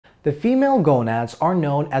The female gonads are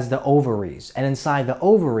known as the ovaries, and inside the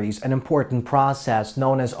ovaries, an important process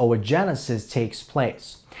known as oogenesis takes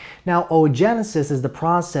place. Now, oogenesis is the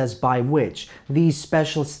process by which these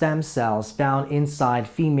special stem cells found inside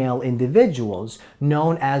female individuals,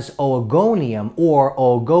 known as oogonium or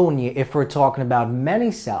oogonia if we're talking about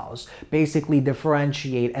many cells, basically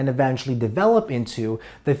differentiate and eventually develop into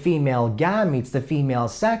the female gametes, the female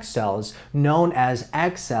sex cells, known as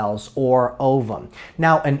egg cells or ovum.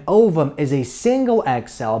 Now, an ovum is a single egg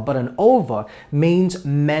cell, but an ova means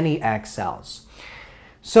many egg cells.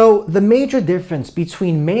 So the major difference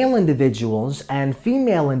between male individuals and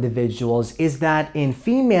female individuals is that in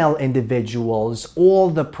female individuals,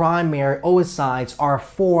 all the primary oocytes are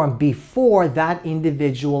formed before that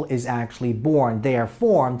individual is actually born. They are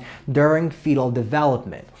formed during fetal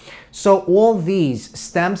development. So all these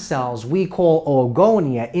stem cells we call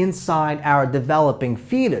oogonia inside our developing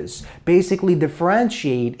fetus basically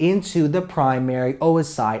differentiate into the primary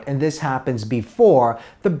oocyte, and this happens before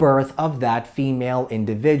the birth of that female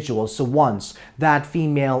individual. So once that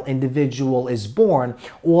female individual is born,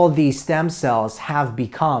 all these stem cells have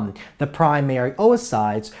become the primary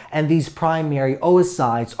oocytes, and these primary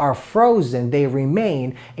oocytes are frozen. They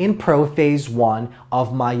remain in prophase 1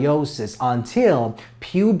 of meiosis until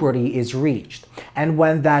puberty is reached. And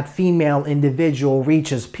when that female individual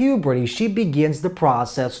reaches puberty, she begins the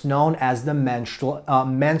process known as the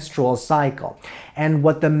menstrual cycle. And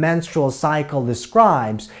what the menstrual cycle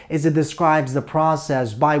describes is it describes the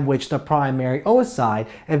process by which the primary oocyte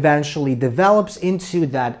eventually develops into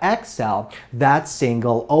that egg cell, that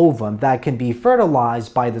single ovum that can be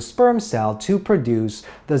fertilized by the sperm cell to produce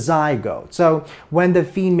the zygote. So when the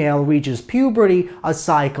female reaches puberty, a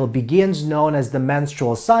cycle begins known as the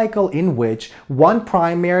menstrual cycle, in which one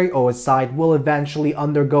primary oocyte will eventually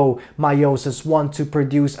undergo meiosis 1 to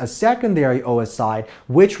produce a secondary oocyte,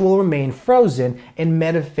 which will remain frozen in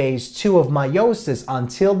metaphase 2 of meiosis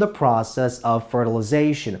until the process of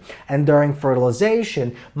fertilization. And during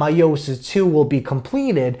fertilization, meiosis 2 will be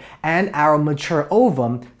completed and our mature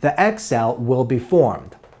ovum, the egg cell, will be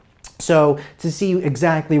formed. So to see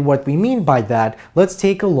exactly what we mean by that, let's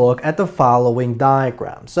take a look at the following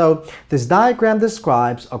diagram. So this diagram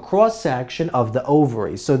describes a cross-section of the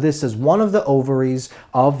ovaries. So this is one of the ovaries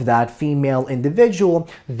of that female individual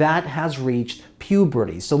that has reached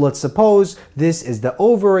puberty. So let's suppose this is the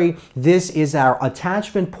ovary, this is our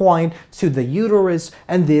attachment point to the uterus,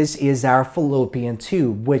 and this is our fallopian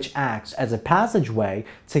tube, which acts as a passageway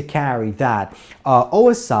to carry that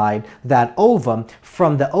oocyte, that ovum,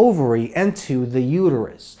 from the ovary into the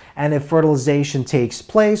uterus. And if fertilization takes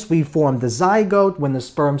place, we form the zygote when the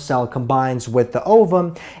sperm cell combines with the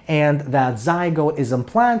ovum, and that zygote is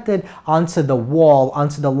implanted onto the wall,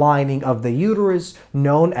 onto the lining of the uterus,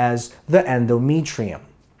 known as the endometrium.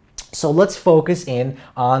 So let's focus in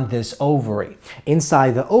on this ovary.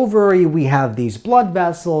 Inside the ovary, we have these blood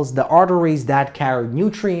vessels, the arteries that carry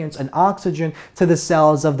nutrients and oxygen to the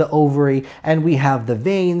cells of the ovary, and we have the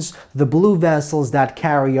veins, the blue vessels that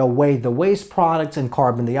carry away the waste products and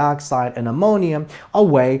carbon dioxide and ammonia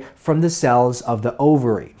away from the cells of the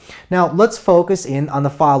ovary. Now, let's focus in on the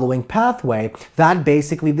following pathway that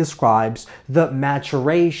basically describes the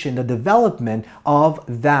maturation, the development of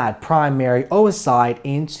that primary oocyte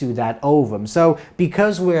into that ovum. So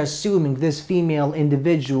because we're assuming this female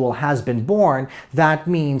individual has been born, that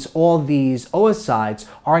means all these oocytes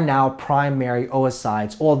are now primary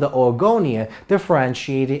oocytes, all the oogonia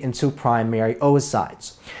differentiated into primary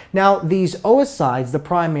oocytes. Now, these oocytes, the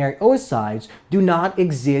primary oocytes, do not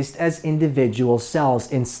exist as individual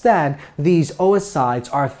cells. Instead, these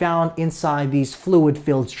oocytes are found inside these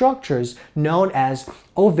fluid-filled structures known as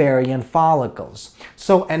ovarian follicles.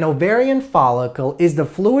 So an ovarian follicle is the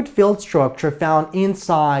fluid-filled structure found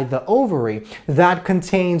inside the ovary that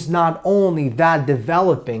contains not only that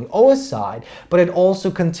developing oocyte, but it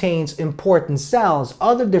also contains important cells,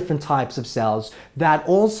 other different types of cells that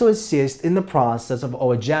also assist in the process of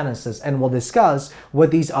oogenesis, and we'll discuss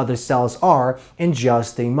what these other cells are in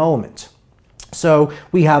just a moment. So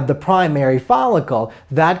we have the primary follicle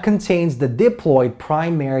that contains the diploid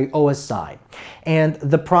primary oocyte. And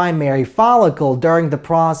the primary follicle during the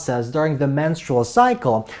process, during the menstrual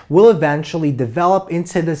cycle, will eventually develop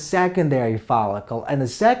into the secondary follicle. And the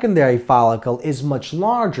secondary follicle is much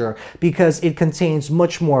larger because it contains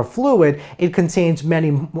much more fluid, it contains many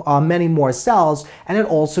more cells, and it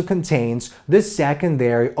also contains the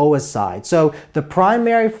secondary oocyte. So the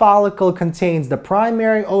primary follicle contains the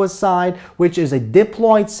primary oocyte, which is a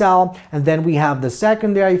diploid cell, and then we have the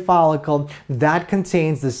secondary follicle that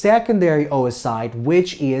contains the secondary oocyte, oocyte,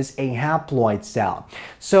 which is a haploid cell.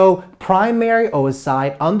 So primary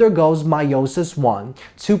oocyte undergoes meiosis 1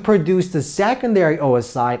 to produce the secondary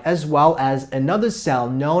oocyte as well as another cell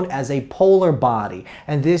known as a polar body,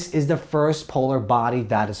 and this is the first polar body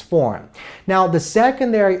that is formed. Now the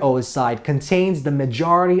secondary oocyte contains the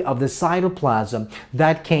majority of the cytoplasm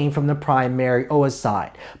that came from the primary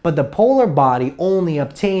oocyte, but the polar body only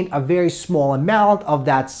obtained a very small amount of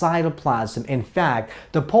that cytoplasm. In fact,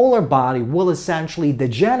 the polar body will essentially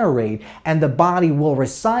degenerate and the body will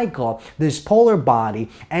recycle this polar body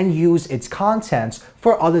and use its contents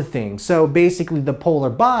for other things. So basically the polar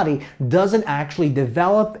body doesn't actually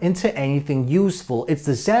develop into anything useful. It's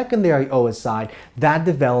the secondary oocyte that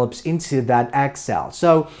develops into that egg cell.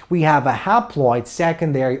 So we have a haploid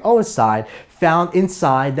secondary oocyte found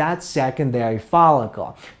inside that secondary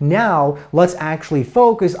follicle. Now let's actually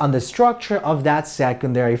focus on the structure of that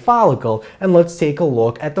secondary follicle, and let's take a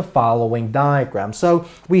look at the following diagram. So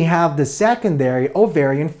we have the secondary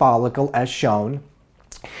ovarian follicle as shown.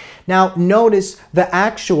 Now notice the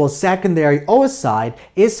actual secondary oocyte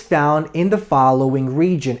is found in the following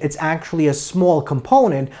region. It's actually a small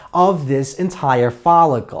component of this entire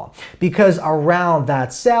follicle, because around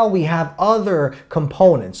that cell we have other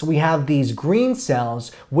components. We have these green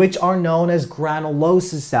cells, which are known as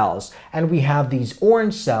granulosa cells, and we have these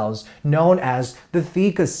orange cells known as the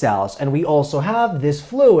theca cells, and we also have this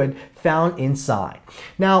fluid found inside.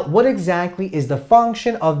 Now, what exactly is the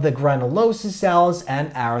function of the granulosa cells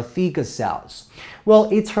and our theca cells? Well,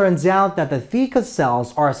 it turns out that the theca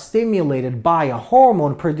cells are stimulated by a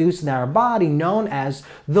hormone produced in our body known as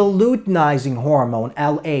the luteinizing hormone,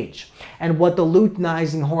 LH. And what the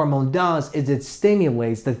luteinizing hormone does is it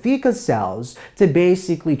stimulates the theca cells to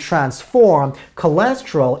basically transform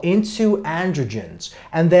cholesterol into androgens.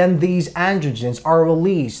 And then these androgens are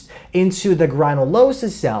released into the granulosa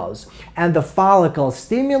cells, and the follicle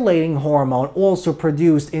stimulating hormone also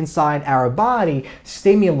produced inside our body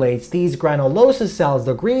stimulates these granulosa cells,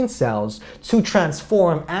 the green cells, to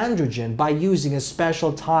transform androgen by using a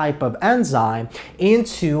special type of enzyme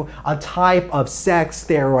into a type of sex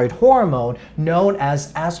steroid hormone known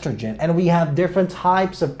as estrogen. And we have different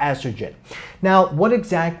types of estrogen. Now, what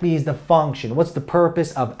exactly is the function? What's the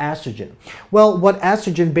purpose of estrogen? Well, what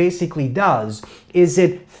estrogen basically does is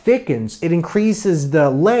it thickens, it increases the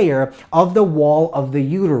layer of the wall of the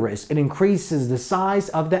uterus, it increases the size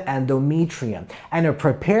of the endometrium, and it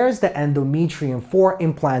prepares the endometrium for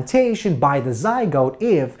implantation by the zygote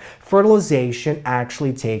if fertilization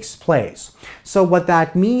actually takes place. So what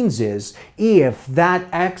that means is, if that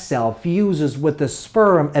egg cell fuses with the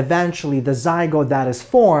sperm, eventually the zygote that is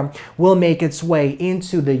formed will make its way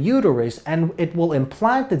into the uterus and it will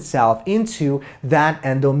implant itself into that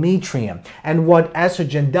endometrium. And what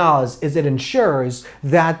estrogen does is it ensures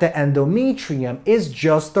that the endometrium is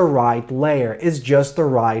just the right layer, is just the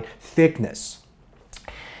right thickness.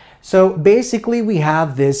 So basically we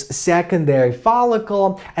have this secondary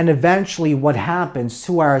follicle, and eventually what happens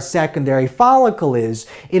to our secondary follicle is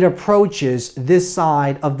it approaches this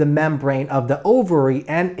side of the membrane of the ovary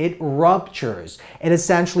and it ruptures. It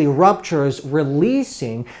essentially ruptures,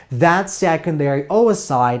 releasing that secondary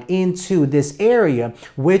oocyte into this area,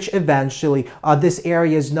 which eventually, this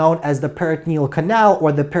area is known as the peritoneal canal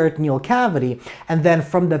or the peritoneal cavity, and then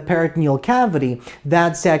from the peritoneal cavity,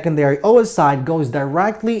 that secondary oocyte goes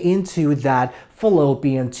directly into that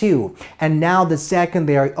fallopian tube. And now the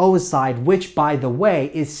secondary oocyte, which by the way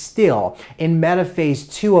is still in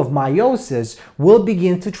metaphase 2 of meiosis, will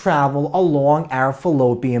begin to travel along our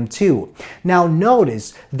fallopian tube. Now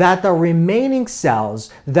notice that the remaining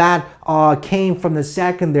cells that came from the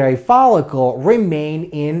secondary follicle remain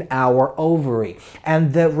in our ovary,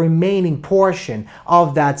 and the remaining portion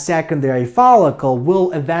of that secondary follicle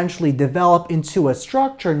will eventually develop into a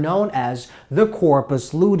structure known as the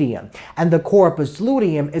corpus luteum. And the corpus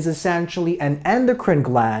luteum is essentially an endocrine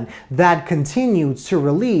gland that continues to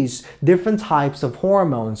release different types of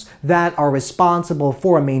hormones that are responsible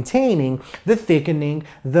for maintaining the thickening,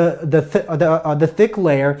 the thick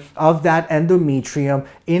layer of that endometrium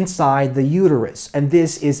inside the uterus. And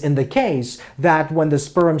this is in the case that when the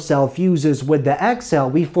sperm cell fuses with the egg cell,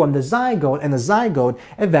 we form the zygote, and the zygote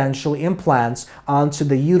eventually implants onto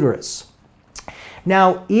the uterus.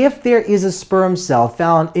 Now, if there is a sperm cell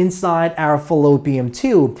found inside our fallopian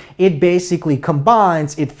tube, it basically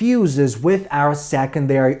combines, it fuses with our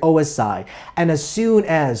secondary oocyte. And as soon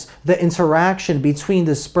as the interaction between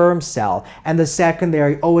the sperm cell and the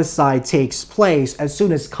secondary oocyte takes place, as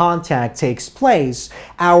soon as contact takes place,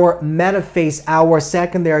 our metaphase, our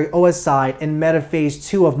secondary oocyte in metaphase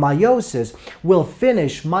 2 of meiosis will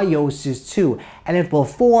finish meiosis 2. and it will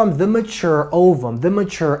form the mature ovum, the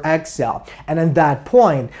mature egg cell. And at that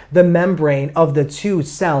point, the membrane of the two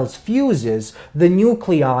cells fuses, the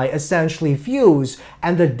nuclei essentially fuse,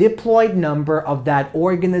 and the diploid number of that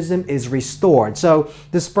organism is restored. So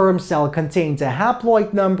the sperm cell contains a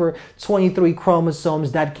haploid number, 23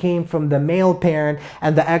 chromosomes that came from the male parent,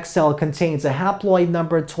 and the egg cell contains a haploid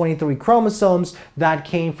number, 23 chromosomes that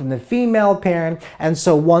came from the female parent. And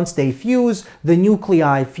so once they fuse, the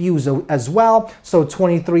nuclei fuse as well. So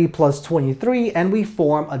 23 plus 23, and we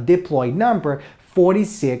form a diploid number,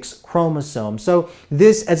 46 chromosomes. So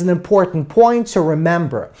this is an important point to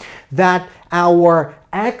remember, that our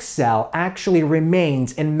egg cell actually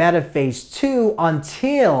remains in metaphase 2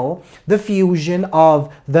 until the fusion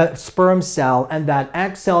of the sperm cell and that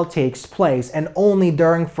egg cell takes place, and only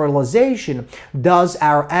during fertilization does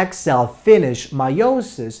our egg cell finish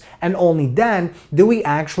meiosis, and only then do we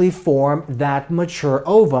actually form that mature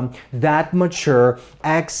ovum, that mature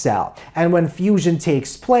egg cell. And when fusion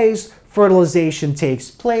takes place, fertilization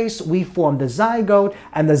takes place, we form the zygote,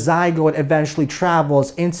 and the zygote eventually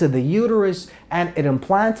travels into the uterus, and it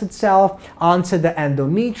implants itself onto the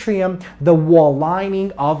endometrium, the wall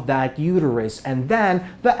lining of that uterus, and then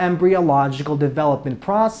the embryological development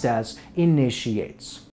process initiates.